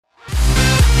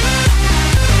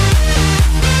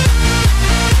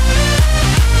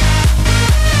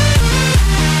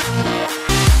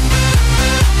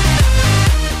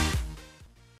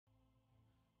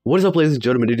What is up, ladies and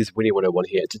gentlemen, it is Winnie101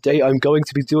 here. Today I'm going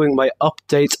to be doing my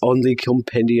updates on the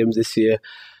Compendium this year.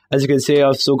 As you can see,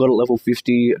 I've still got it level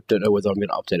 50, don't know whether I'm going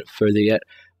to update it further yet.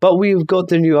 But we've got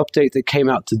the new update that came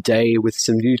out today with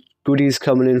some new goodies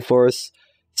coming in for us.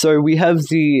 So we have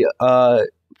the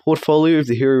portfolio of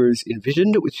the heroes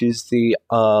envisioned, which is the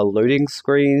loading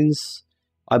screens,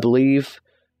 I believe.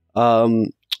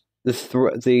 The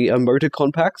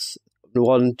emoticon packs,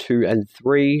 1, 2, and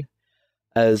 3.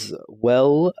 As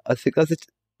well, I think that's it,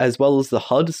 as well as the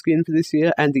HUD skin for this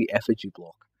year and the effigy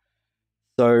block.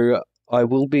 So I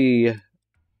will go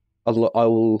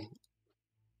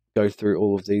through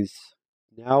all of these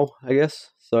now, I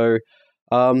guess. So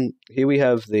here we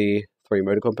have the 3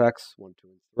 emoticon packs, 1, 2,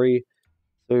 and 3.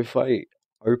 So if I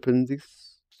open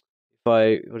this, if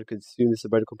I want to consume this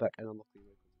emoticon pack and unlock the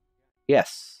emoticon,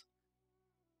 yes.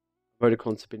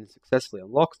 Emoticons have been successfully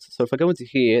unlocked. So if I go into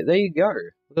here, there you go.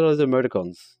 Look at those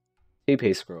emoticons.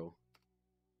 TP scroll.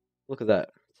 Look at that.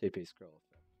 TP scroll.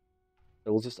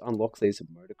 So we'll just unlock these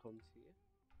emoticons here.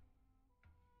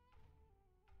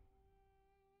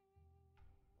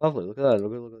 Lovely. Look at that.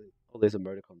 Look at all these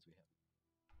emoticons we have.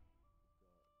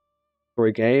 For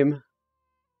a game.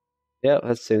 Yeah,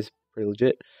 that seems pretty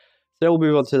legit. So now we'll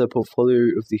move on to the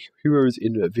portfolio of the heroes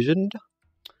envisioned.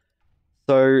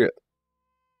 So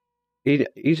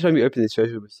each time you open this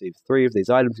treasure, you'll receive 3 of these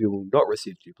items. You will not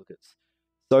receive duplicates.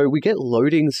 So we get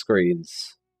loading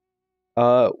screens,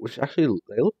 which actually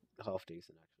they look half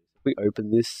decent. Actually, if we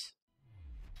open this,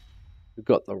 we've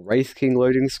got the Wraith King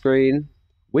loading screen,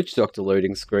 Witch Doctor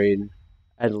loading screen,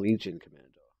 and Legion Commander.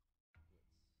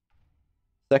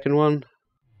 Second one,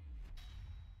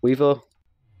 Weaver,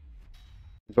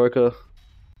 Invoker,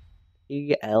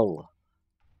 EL.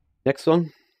 Next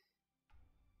one,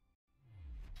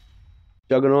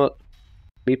 Juggernaut,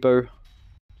 Meepo,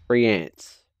 3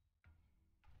 ants.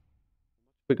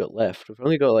 We got left. We've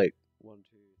only got like 1,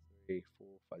 2, 3, 4,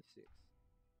 5, 6.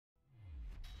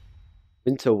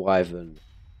 Winter Wyvern,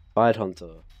 Fight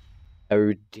Hunter,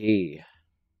 OD, and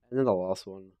then the last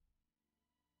one,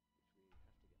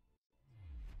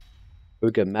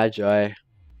 Ogre Magi,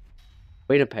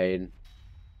 Queen of Pain,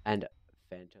 and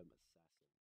Phantom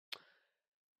Assassin.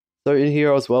 So in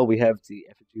here as well, we have the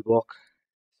effigy block.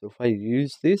 So if I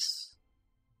use this,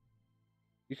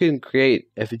 you can create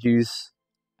effigies,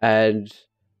 and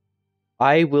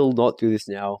I will not do this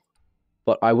now,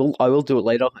 but I will do it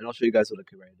later, and I'll show you guys what I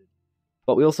created.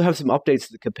 But we also have some updates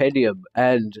to the Compendium,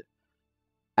 and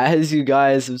as you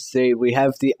guys have seen, we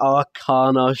have the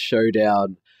Arcana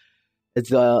Showdown. It's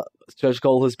Stretch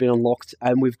Goal has been unlocked,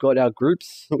 and we've got our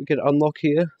groups that we can unlock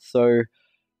here. So,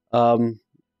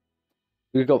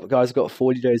 guys got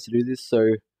 40 days to do this,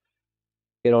 so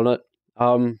get on it.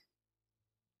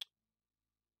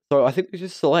 So I think we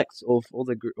just select all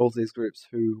these groups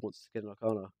who wants to get an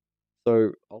Arcana.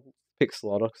 So I'll pick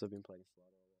Slaughter because I've been playing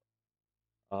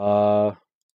Slaughter.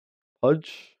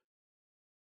 Pudge,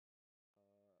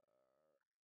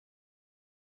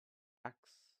 Axe,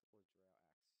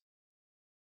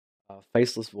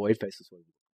 Faceless Void,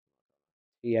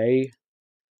 EA,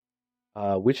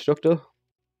 Witch Doctor,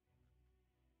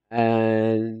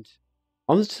 and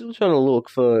I'm still trying to look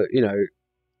for,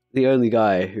 the only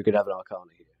guy who could have an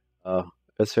Arcana here.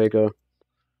 Earthshaker,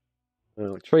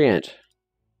 Treant,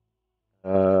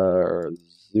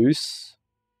 Zeus.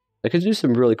 I could do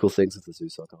some really cool things with the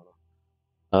Zeus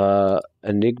Arcana.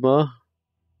 Enigma,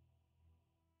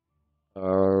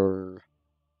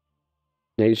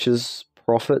 Nature's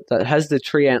Prophet, that has the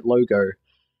Treant logo.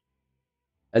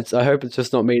 I hope it's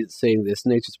just not me that's seeing this.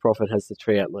 Nature's Prophet has the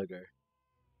Treant logo.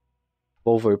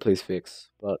 Volvo, please fix.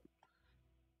 But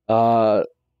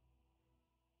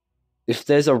if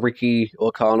there's a Ricky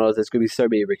Arcana, there's going to be so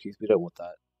many Rickies. We don't want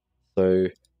that. So,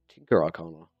 Tinker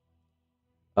Arcana.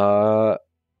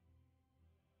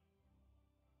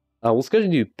 Let's get a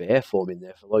new bear form in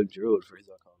there for Lone Druid for his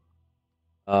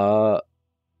Arcana.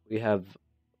 We have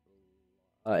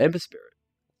Ember Spirit.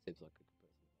 Seems like a good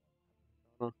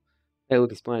person. Hey,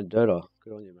 look, he's playing Dota.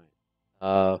 Good on you,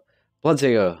 mate.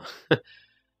 Bloodseeker.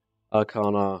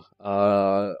 Arcana.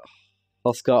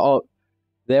 Oscar. Oh,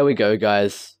 there we go,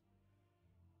 guys.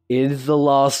 In the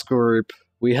last group,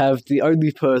 we have the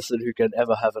only person who can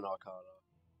ever have an Arcana.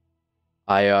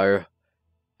 IO.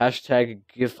 Hashtag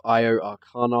GIF IO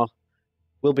Arcana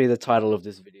will be the title of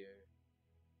this video.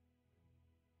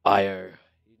 IO.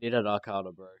 You need an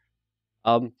Arcana, bro.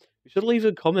 You should leave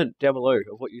a comment down below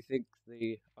of what you think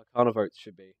the Arcana votes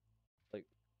should be. Like,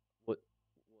 what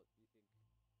you think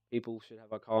people should have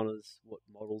Arcanas, what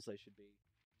models they should be. Do you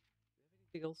have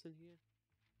anything else in here?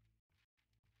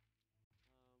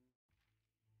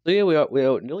 So yeah, we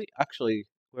are nearly actually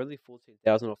we're only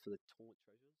 14,000 off for the tournament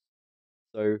treasures.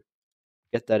 So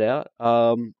get that out.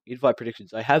 Invite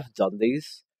predictions. I have done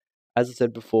these. As I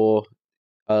said before,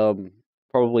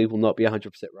 probably will not be 100%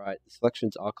 right. The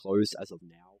selections are closed as of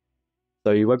now.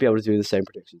 So you won't be able to do the same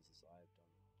predictions as I've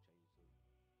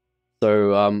done.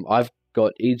 So I've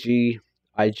got EG,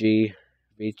 IG,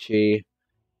 Vici,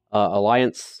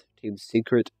 Alliance, Team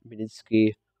Secret,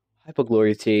 Mininsky,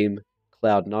 Hyperglory Team,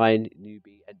 Cloud9,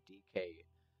 Newbie, and DK.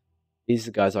 These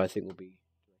are the guys I think will be.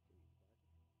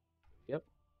 Yep.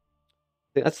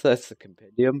 I think that's the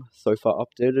compendium so far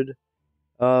updated.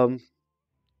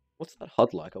 What's that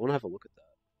HUD like? I want to have a look at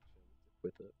that.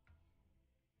 With it.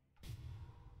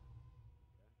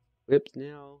 Whipped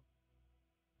now.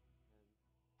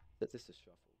 Set this to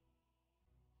shuffle.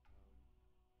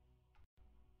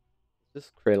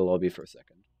 Just create a lobby for a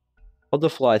second. On the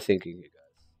fly thinking, you guys.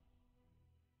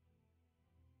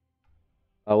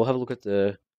 We'll have a look at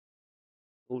the.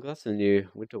 Well, that's a new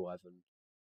Winter Wyvern.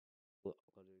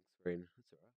 Screen.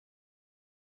 That's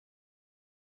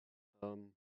alright.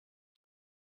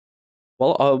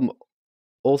 Well,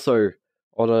 also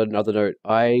on another note,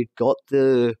 I got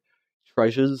the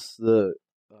treasures, the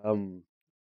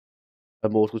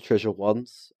Immortal Treasure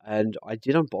ones, and I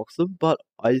did unbox them, but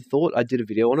I thought I did a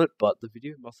video on it, but the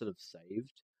video mustn't have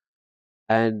saved,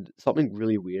 and something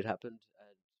really weird happened,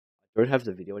 and I don't have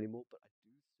the video anymore, but I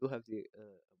do still have the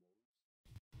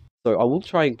so I will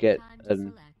try and get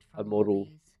an Immortal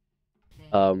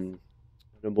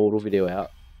video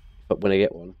out when I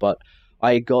get one, but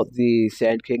I got the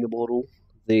Sand King Immortal,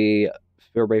 the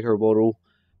Spirit Breaker Immortal,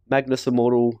 Magnus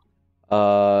Immortal,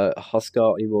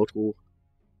 Huskar Immortal.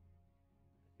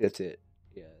 That's it.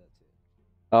 Yeah,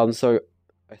 that's it. So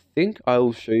I think I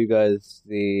will show you guys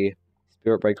the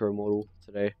Spirit Breaker Immortal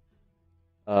today.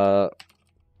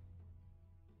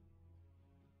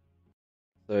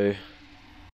 So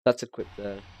that's equipped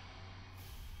there.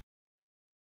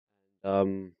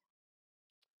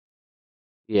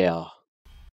 Yeah.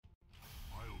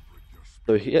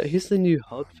 So here's the new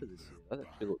HUD for this year. That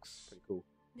actually looks pretty cool.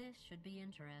 This should be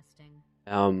interesting.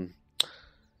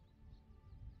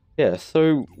 Yeah,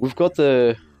 so we've got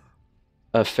the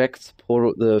effects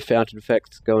portal, the fountain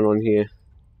effects going on here.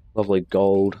 Lovely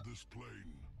gold.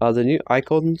 The new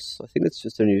icons. I think it's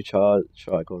just a new char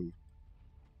icon.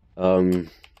 We'll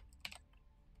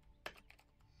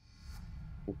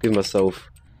give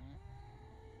myself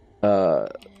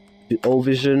all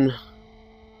vision.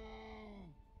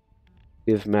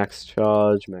 Give max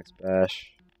charge, max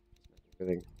bash,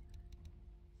 everything.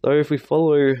 So if we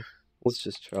follow, let's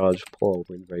just charge poor old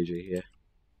Wind Rager here.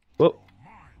 Whoop!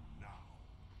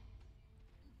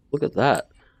 Look at that.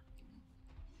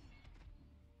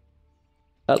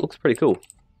 That looks pretty cool.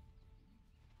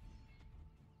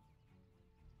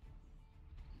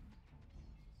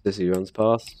 As he runs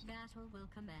past. Battle will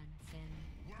commence in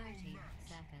 30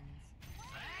 seconds.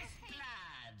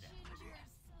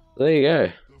 There you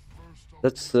go.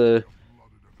 That's an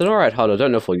alright HUD. I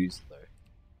don't know if I'll use it though,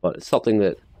 but it's something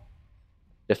that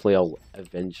definitely I'll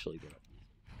eventually get.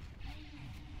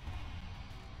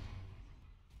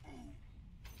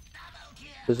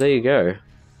 So there you go.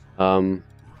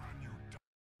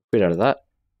 Quit out of that.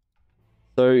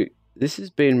 So this has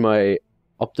been my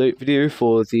update video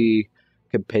for the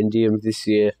compendium this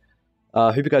year.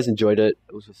 Hope you guys enjoyed it.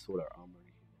 It was just sort of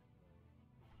armory.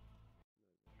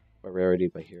 By rarity,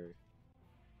 by hero.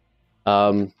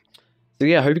 So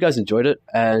yeah, I hope you guys enjoyed it,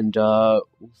 and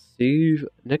we'll see you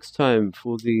next time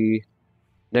for the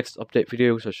next update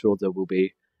video, which I'm sure there will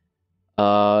be.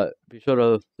 Be sure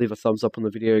to leave a thumbs up on the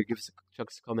video, give us a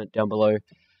comment down below.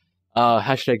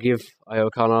 Hashtag give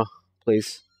Iokana,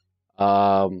 please.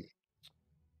 Also,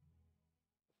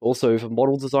 for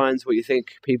model designs, what you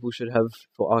think people should have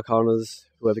for Arcanas,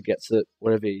 whoever gets it,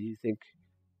 whoever you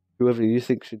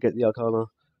think should get the Arcana.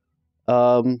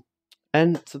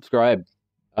 And subscribe.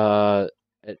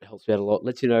 It helps me out a lot.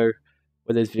 Lets you know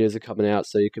when these videos are coming out,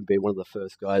 so you can be one of the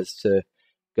first guys to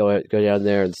go down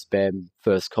there and spam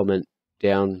first comment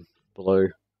down below,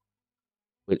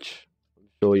 which I'm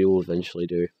sure you will eventually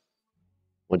do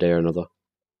one day or another.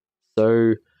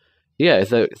 So yeah,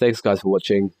 thanks guys for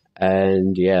watching,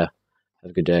 and yeah,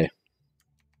 have a good day.